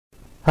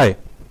Hi,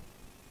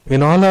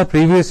 in all our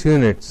previous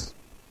units,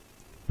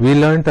 we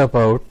learnt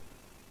about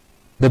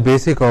the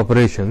basic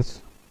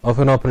operations of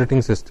an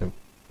operating system,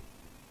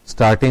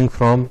 starting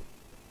from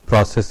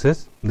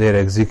processes, their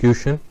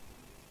execution,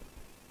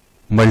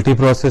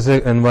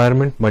 multiprocessor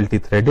environment,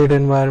 multi-threaded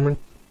environment,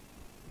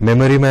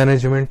 memory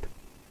management,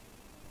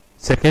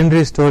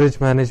 secondary storage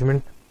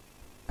management,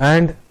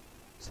 and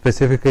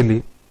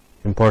specifically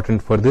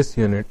important for this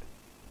unit,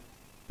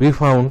 we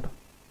found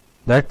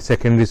that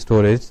secondary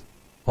storage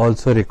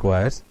also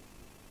requires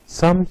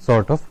some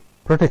sort of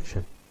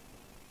protection.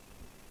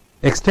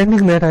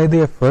 Extending that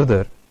idea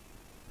further,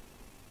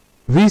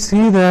 we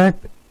see that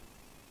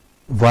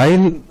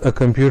while a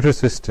computer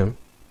system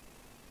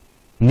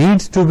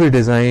needs to be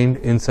designed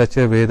in such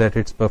a way that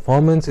its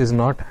performance is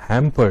not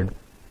hampered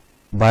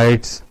by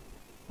its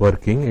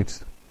working,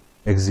 its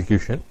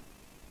execution,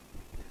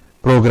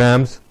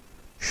 programs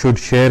should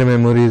share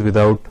memories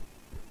without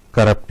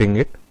corrupting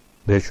it.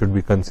 There should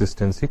be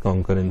consistency,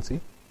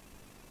 concurrency.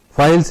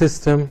 File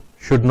system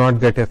should not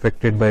get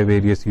affected by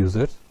various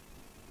users.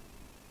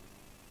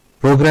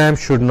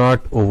 Programs should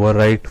not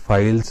overwrite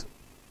files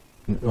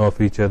of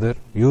each other.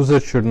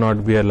 Users should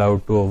not be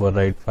allowed to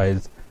overwrite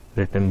files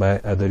written by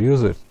other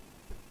users.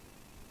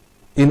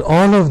 In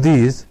all of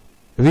these,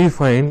 we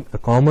find a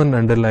common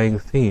underlying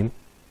theme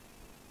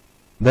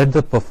that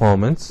the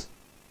performance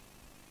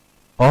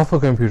of a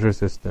computer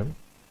system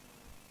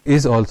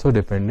is also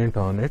dependent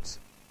on its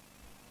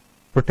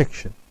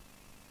protection.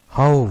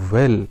 How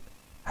well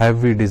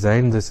have we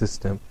designed the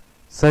system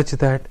such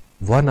that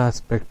one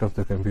aspect of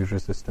the computer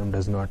system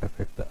does not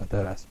affect the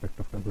other aspect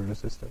of computer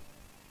system?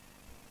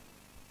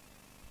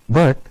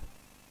 But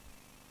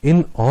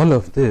in all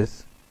of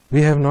this,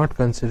 we have not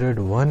considered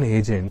one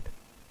agent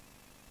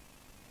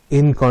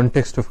in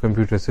context of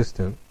computer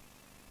system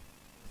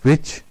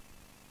which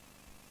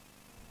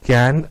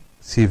can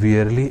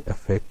severely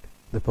affect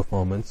the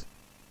performance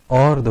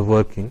or the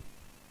working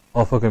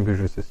of a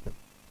computer system.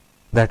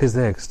 That is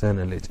the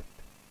external agent.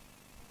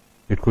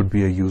 It could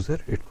be a user,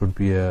 it could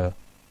be a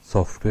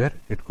software,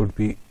 it could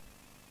be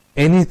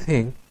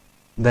anything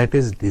that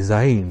is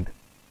designed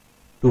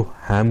to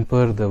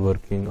hamper the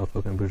working of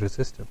a computer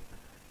system.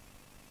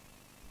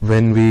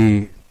 When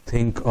we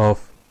think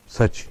of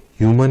such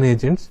human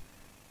agents,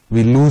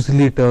 we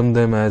loosely term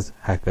them as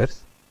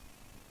hackers.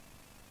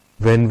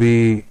 When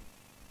we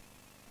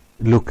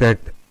look at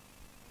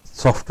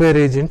software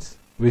agents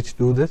which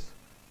do this,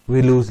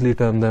 we loosely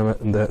term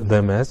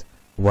them as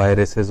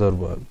viruses or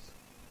worms.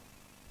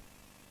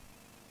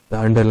 The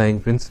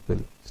underlying principle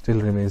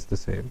still remains the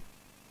same.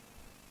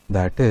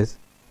 That is,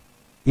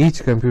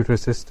 each computer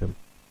system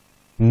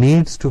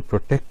needs to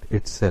protect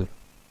itself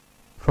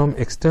from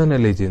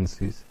external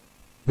agencies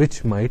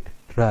which might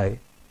try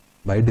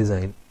by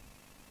design,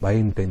 by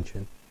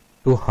intention,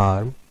 to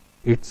harm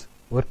its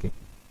working.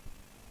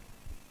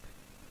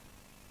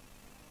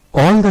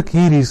 All the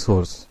key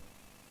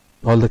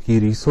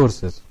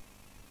resources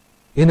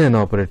in an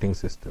operating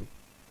system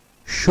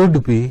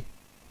should be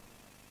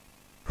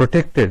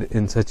protected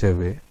in such a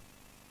way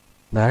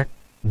that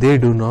they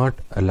do not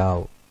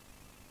allow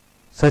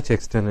such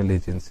external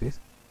agencies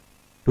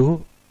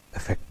to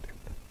affect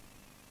it.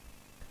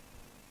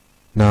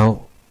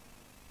 Now,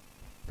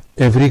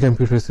 every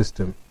computer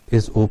system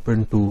is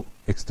open to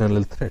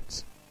external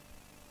threats.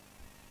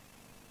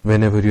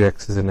 Whenever you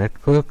access a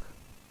network,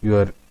 you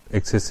are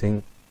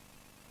accessing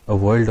a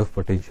world of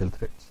potential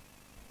threats.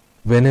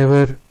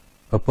 Whenever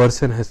a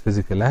person has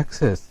physical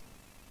access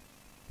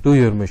to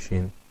your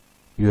machine,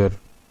 you are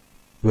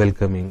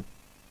welcoming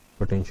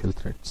potential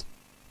threats.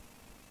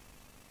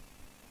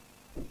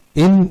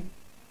 In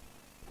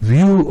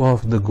view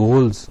of the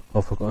goals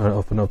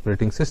of an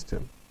operating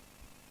system,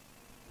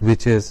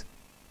 which is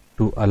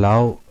to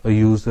allow a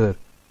user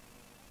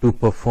to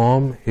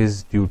perform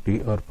his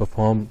duty or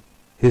perform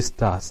his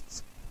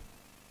tasks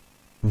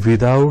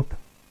without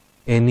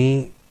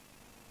any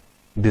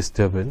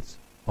disturbance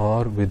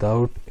or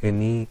without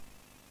any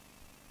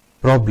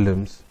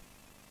problems,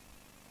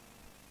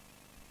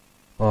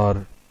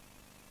 or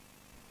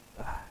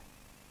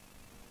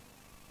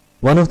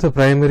one of the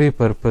primary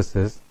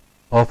purposes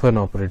of an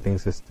operating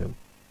system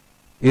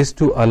is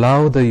to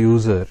allow the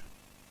user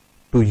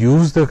to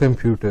use the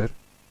computer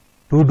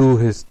to do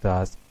his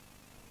task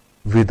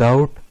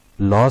without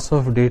loss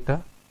of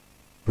data,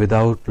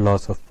 without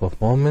loss of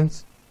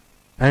performance,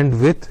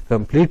 and with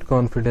complete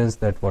confidence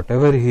that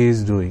whatever he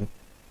is doing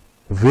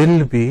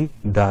will be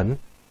done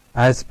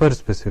as per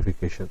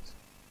specifications.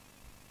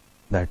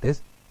 That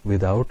is,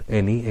 without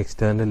any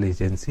external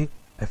agency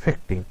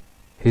affecting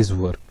his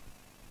work.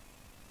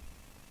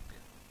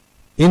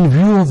 In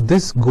view of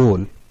this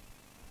goal,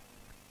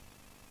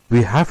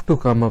 we have to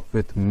come up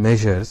with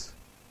measures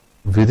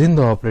within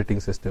the operating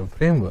system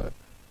framework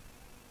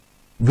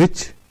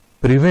which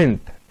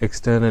prevent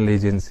external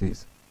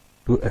agencies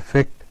to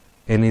affect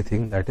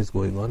anything that is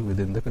going on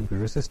within the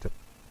computer system.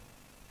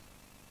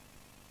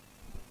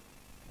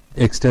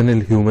 External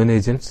human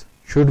agents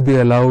should be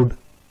allowed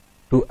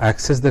to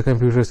access the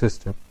computer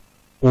system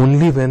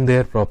only when they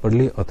are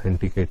properly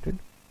authenticated.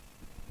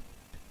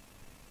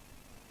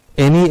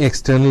 any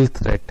external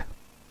threat,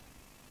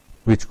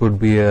 which could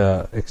be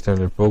a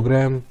external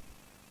program,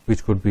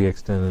 which could be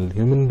external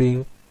human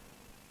being,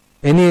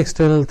 any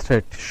external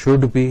threat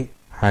should be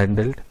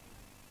handled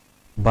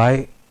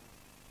by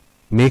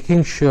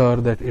making sure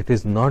that it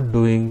is not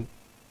doing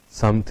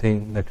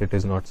something that it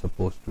is not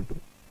supposed to do.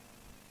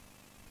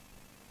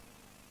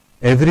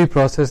 Every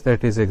process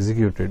that is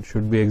executed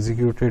should be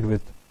executed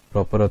with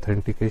proper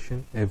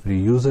authentication. Every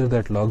user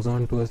that logs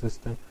on to a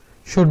system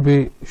should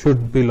be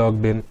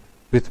logged in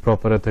with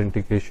proper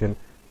authentication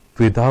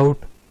without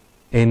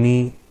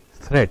any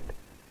threat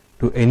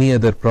to any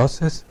other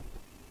process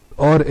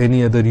or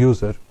any other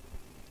user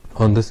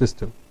on the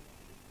system.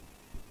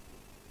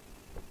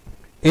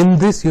 In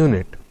this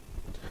unit,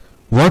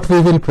 what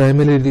we will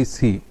primarily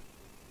see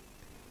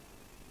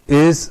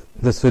is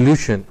the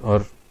solution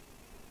or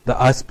the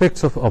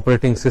aspects of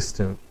operating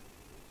system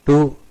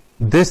to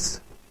this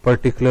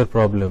particular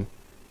problem,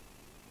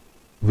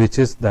 which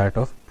is that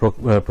of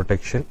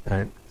protection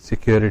and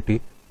security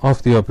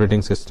of the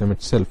operating system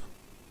itself.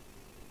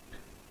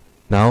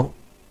 Now,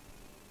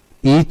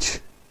 each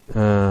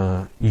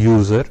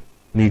user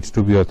needs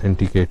to be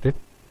authenticated.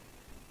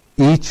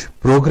 Each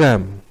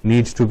program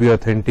needs to be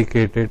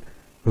authenticated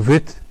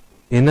with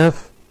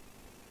enough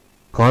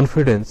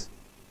confidence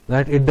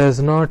that it does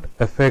not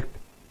affect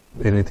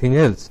anything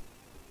else.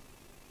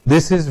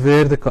 This is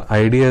where the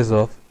ideas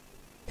of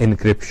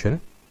encryption,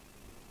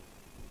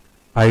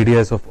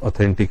 ideas of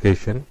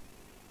authentication,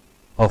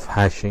 of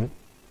hashing,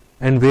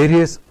 and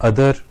various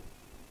other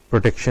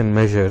protection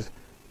measures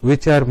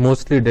which are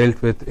mostly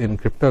dealt with in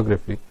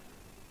cryptography,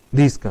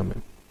 these come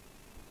in.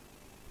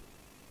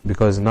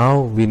 Because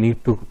now we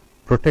need to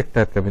protect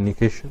our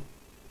communication,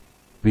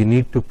 we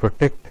need to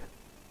protect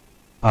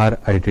our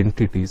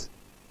identities,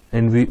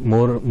 and we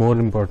more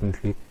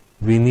importantly,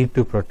 we need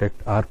to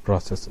protect our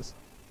processes.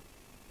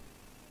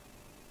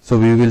 So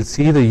we will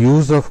see the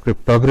use of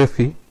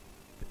cryptography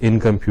in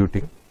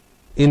computing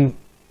in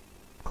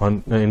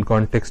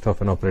context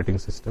of an operating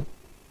system.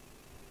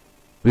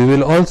 We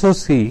will also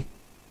see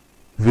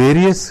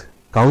various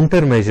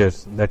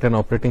countermeasures that an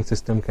operating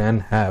system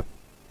can have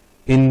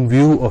in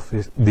view of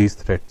these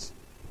threats,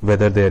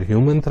 whether they are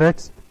human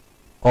threats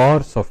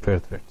or software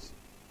threats.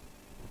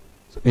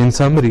 So in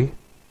summary,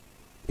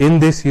 in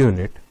this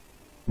unit,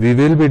 we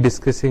will be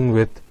discussing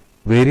with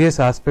various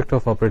aspects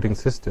of operating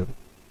system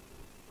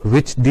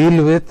which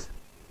deal with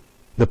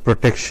the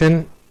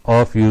protection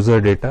of user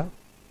data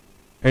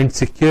and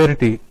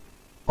security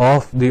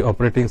of the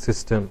operating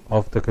system,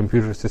 of the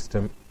computer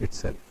system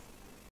itself.